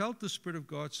 and I felt the Spirit of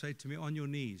God say to me, "On your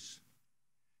knees."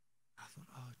 I thought,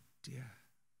 oh dear.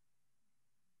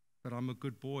 But I'm a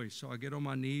good boy. So I get on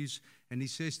my knees, and he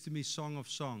says to me, "Song of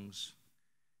Songs."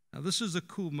 Now, this is a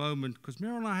cool moment, because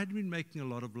Meryl and I hadn't been making a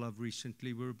lot of love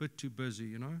recently. We were a bit too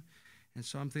busy, And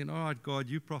so I'm thinking, all right, God,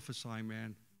 you prophesying,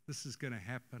 man. This is going to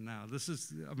happen now.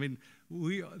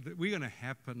 We're going to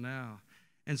happen now.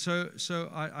 And so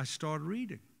I start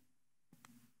reading.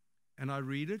 And I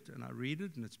read it,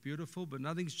 and it's beautiful, but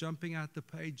nothing's jumping out the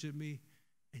page at me.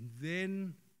 And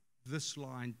then this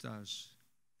line does.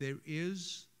 There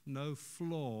is no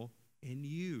flaw in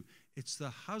you. It's the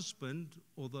husband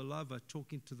or the lover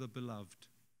talking to the beloved.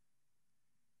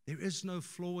 There is no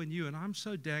flaw in you. And I'm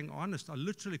so dang honest. I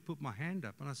literally put my hand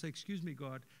up and I say, "Excuse me,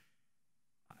 God,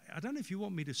 I don't know if you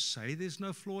want me to say there's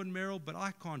no flaw in Meryl, but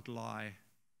I can't lie.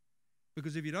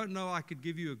 Because if you don't know, I could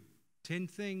give you 10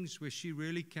 things where she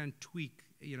really can tweak,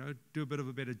 do a bit of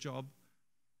a better job."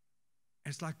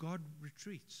 And it's like God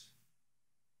retreats.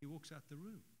 He walks out the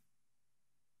room.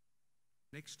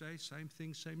 Next day, same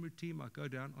thing, same routine. I go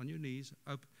down on your knees,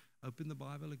 open the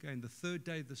Bible again. The third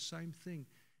day, the same thing.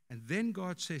 And then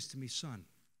God says to me, "Son,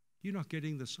 You're not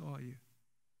getting this, are you?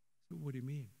 So what do you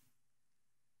mean?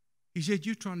 He said,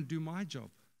 you're trying to do my job.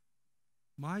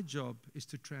 My job is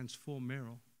to transform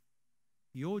Meryl.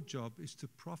 Your job is to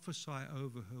prophesy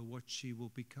over her what she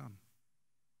will become.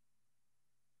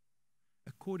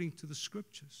 According to the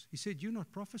scriptures. He said, you're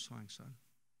not prophesying, son.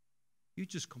 You're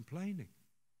just complaining.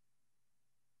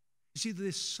 You see,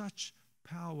 there's such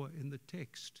power in the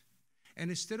text. And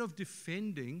instead of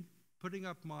defending, putting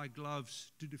up my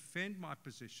gloves to defend my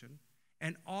position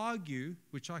and argue,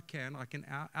 which I can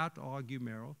out-argue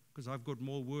Meryl, because I've got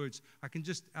more words. I can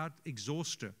just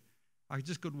out-exhaust her. I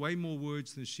just got way more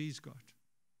words than she's got.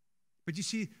 But you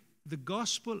see, the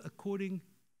gospel according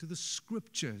to the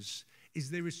scriptures is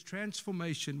there is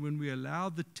transformation when we allow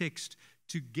the text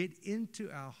to get into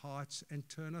our hearts and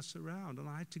turn us around. And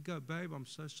I had to go, babe, I'm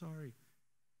so sorry.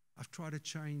 I've tried to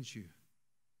change you.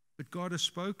 But God has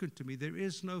spoken to me. There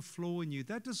is no flaw in you.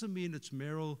 That doesn't mean it's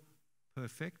Meryl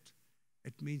perfect.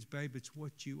 It means, babe, it's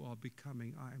what you are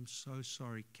becoming. I am so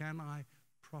sorry. Can I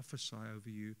prophesy over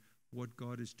you what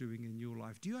God is doing in your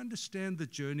life? Do you understand the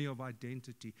journey of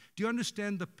identity? Do you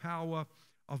understand the power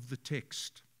of the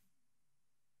text?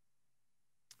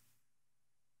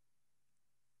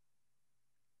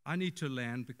 I need to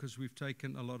land because we've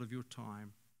taken a lot of your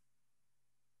time.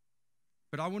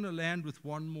 But I want to land with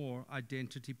one more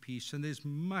identity piece, and there's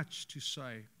much to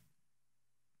say.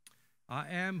 I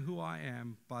am who I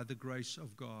am by the grace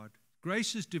of God.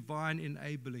 Grace is divine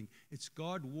enabling. It's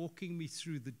God walking me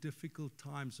through the difficult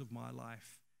times of my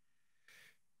life.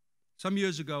 Some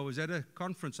years ago, I was at a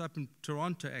conference up in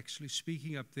Toronto, actually,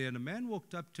 speaking up there, and a man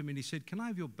walked up to me and he said, "Can I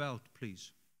have your belt,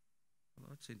 please?" Well,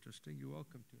 that's interesting. You're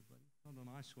welcome to it, buddy. Not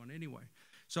a nice one anyway.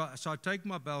 So I take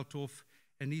my belt off,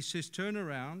 and he says, "Turn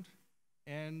around,"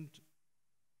 and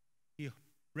he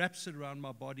wraps it around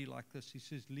my body like this. He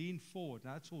says, "Lean forward."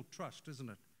 Now, that's all trust, isn't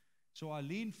it? So I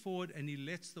lean forward, and he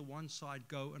lets the one side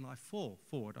go, and I fall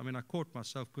forward. I mean, I caught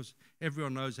myself because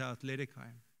everyone knows how athletic I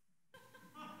am.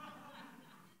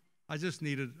 I just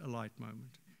needed a light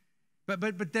moment. But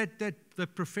the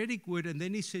prophetic word, and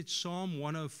then he said Psalm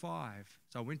 105.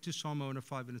 So I went to Psalm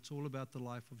 105, and it's all about the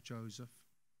life of Joseph.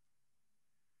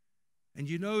 And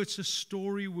you know, it's a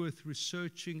story worth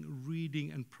researching,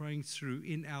 reading, and praying through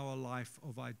in our life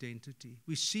of identity.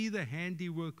 We see the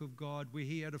handiwork of God where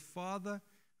he had a father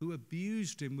who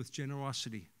abused him with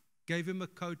generosity, gave him a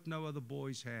coat no other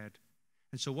boys had.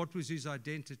 And so what was his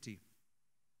identity?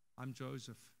 I'm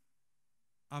Joseph.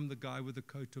 I'm the guy with a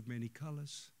coat of many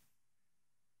colors.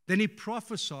 Then he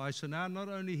prophesies, so now not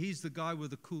only he's the guy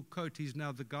with the cool coat, he's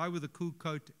now the guy with the cool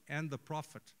coat and the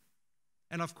prophet.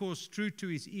 And of course, true to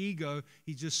his ego,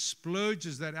 he just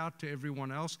splurges that out to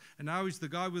everyone else. And now he's the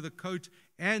guy with the coat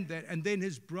and that. And then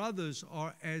his brothers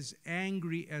are as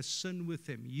angry as sin with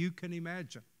him. You can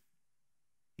imagine.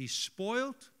 He's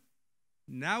spoiled.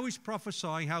 Now he's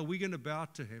prophesying how we're going to bow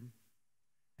to him.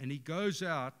 And he goes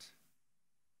out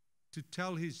to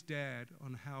tell his dad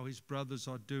on how his brothers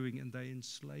are doing, and they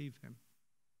enslave him.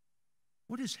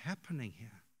 What is happening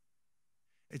here?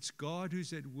 It's God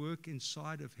who's at work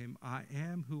inside of him. I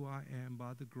am who I am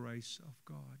by the grace of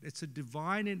God. It's a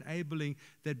divine enabling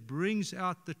that brings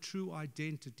out the true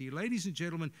identity. Ladies and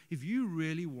gentlemen, if you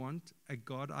really want a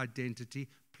God identity,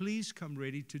 please come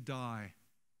ready to die.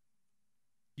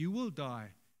 You will die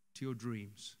to your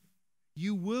dreams.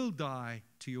 You will die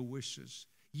to your wishes.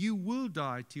 You will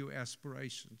die to your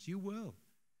aspirations. You will.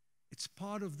 It's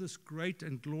part of this great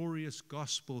and glorious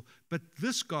gospel. But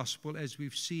this gospel, as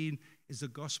we've seen, is a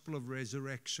gospel of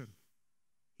resurrection.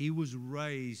 He was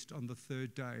raised on the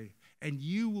third day, and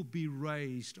you will be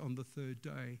raised on the third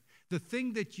day. The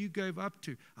thing that you gave up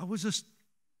to, I was a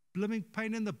blooming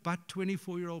pain in the butt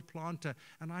 24-year-old planter,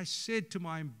 and I said to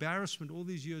my embarrassment all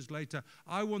these years later,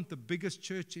 I want the biggest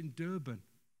church in Durban.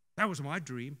 That was my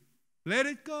dream. Let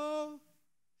it go.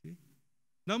 See?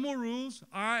 No more rules.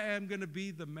 I am going to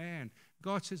be the man.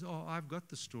 God says, oh, I've got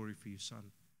the story for you,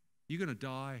 son. You're going to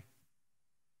die.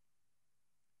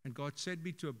 And God sent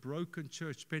me to a broken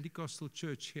church, Pentecostal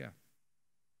church here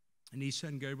in East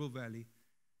San Gabriel Valley.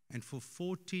 And for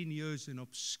 14 years in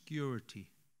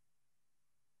obscurity,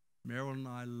 Meryl and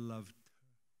I loved her.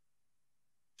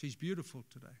 She's beautiful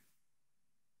today.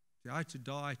 See, I had to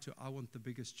die to I want the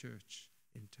biggest church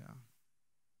in town.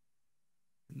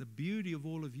 And the beauty of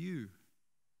all of you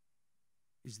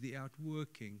is the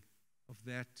outworking of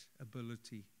that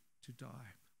ability to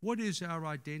die. What is our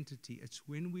identity? It's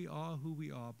when we are who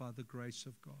we are by the grace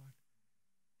of God.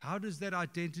 How does that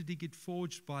identity get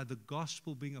forged? By the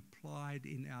gospel being applied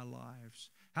in our lives.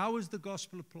 How is the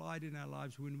gospel applied in our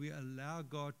lives? When we allow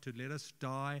God to let us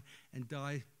die and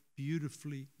die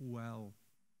beautifully well.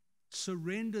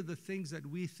 Surrender the things that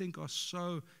we think are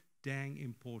so dang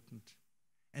important.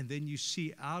 And then you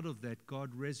see out of that,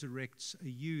 God resurrects a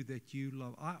you that you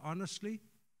love.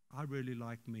 I really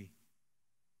like me.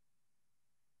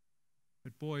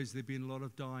 But boys, there's been a lot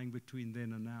of dying between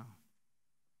then and now.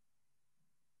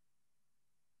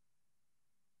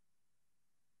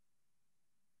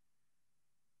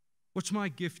 What's my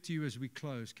gift to you as we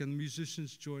close? Can the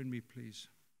musicians join me, please?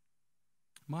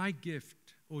 My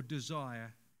gift or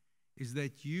desire is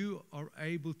that you are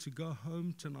able to go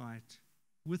home tonight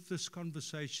with this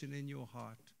conversation in your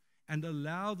heart and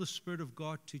allow the Spirit of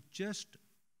God to just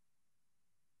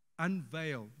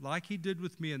unveil, like He did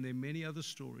with me, and there are many other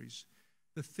stories,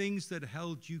 the things that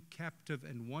held you captive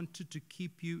and wanted to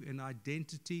keep you in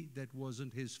identity that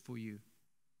wasn't His for you.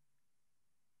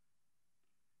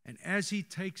 And as He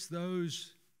takes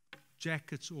those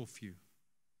jackets off you,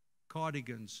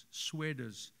 cardigans,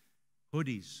 sweaters,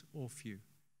 hoodies off you,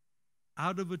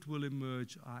 out of it will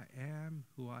emerge, I am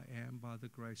who I am by the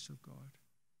grace of God.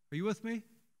 Are you with me?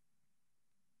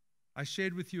 I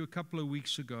shared with you a couple of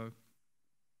weeks ago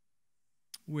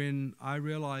when I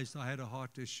realized I had a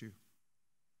heart issue,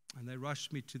 and they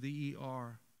rushed me to the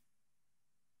ER.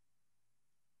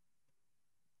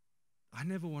 I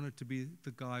never wanted to be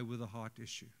the guy with a heart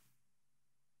issue.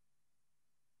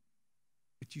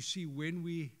 But you see, when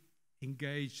we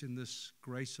engage in this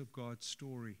grace of God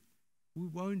story, we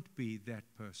won't be that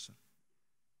person.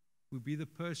 We'll be the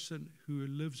person who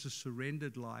lives a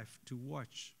surrendered life to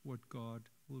watch what God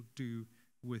will do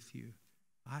with you.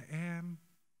 I am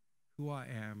who I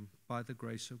am by the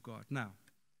grace of God. Now,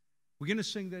 we're going to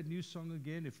sing that new song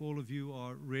again if all of you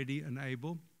are ready and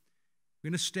able.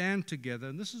 We're going to stand together,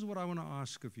 and this is what I want to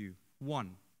ask of you.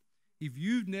 One, if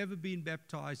you've never been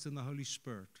baptized in the Holy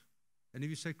Spirit, and if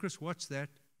you say, Chris, what's that?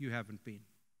 You haven't been.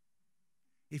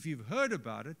 If you've heard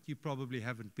about it, you probably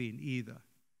haven't been either.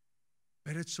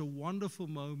 But it's a wonderful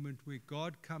moment where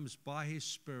God comes by His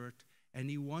Spirit and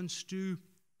He wants to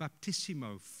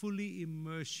baptissimo, fully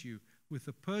immerse you with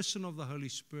the person of the Holy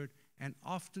Spirit. And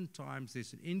oftentimes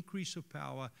there's an increase of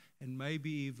power and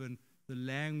maybe even the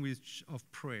language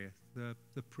of prayer, the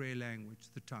prayer language,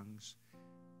 the tongues.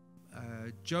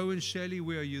 Joe and Shelley,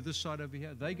 where are you? This side over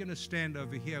here. They're going to stand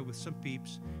over here with some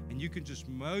peeps, and you can just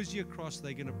mosey across.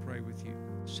 They're going to pray with you.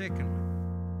 Secondly,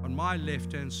 on my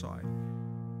left-hand side,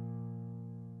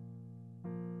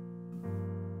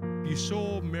 you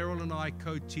saw Meryl and I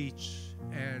co-teach,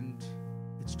 and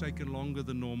it's taken longer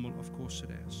than normal. Of course it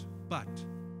has. But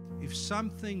if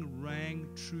something rang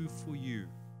true for you,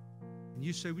 and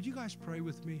you say, would you guys pray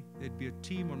with me? There'd be a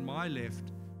team on my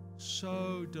left,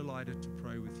 so delighted to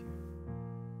pray with you.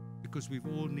 Because we've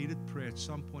all needed prayer at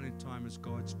some point in time as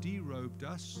God's derobed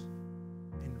us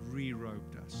and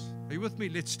re-robed us. Are you with me?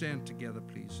 Let's stand together,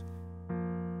 please.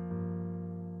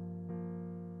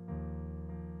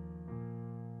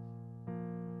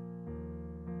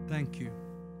 Thank you.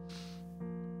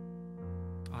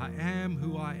 I am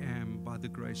who I am by the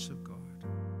grace of God.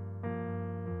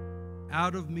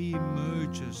 Out of me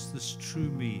emerges this true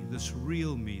me, this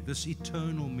real me, this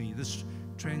eternal me, this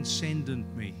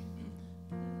transcendent me.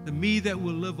 The me that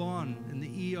will live on in the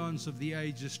eons of the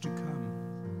ages to come.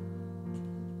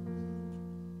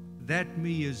 That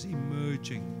me is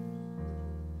emerging.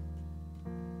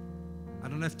 I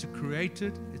don't have to create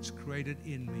it, it's created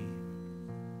in me.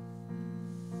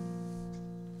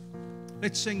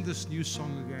 Let's sing this new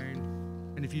song again.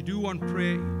 And if you do want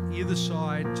prayer, either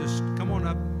side, just come on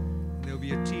up. There'll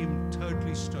be a team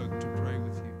totally stoked to pray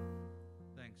with you.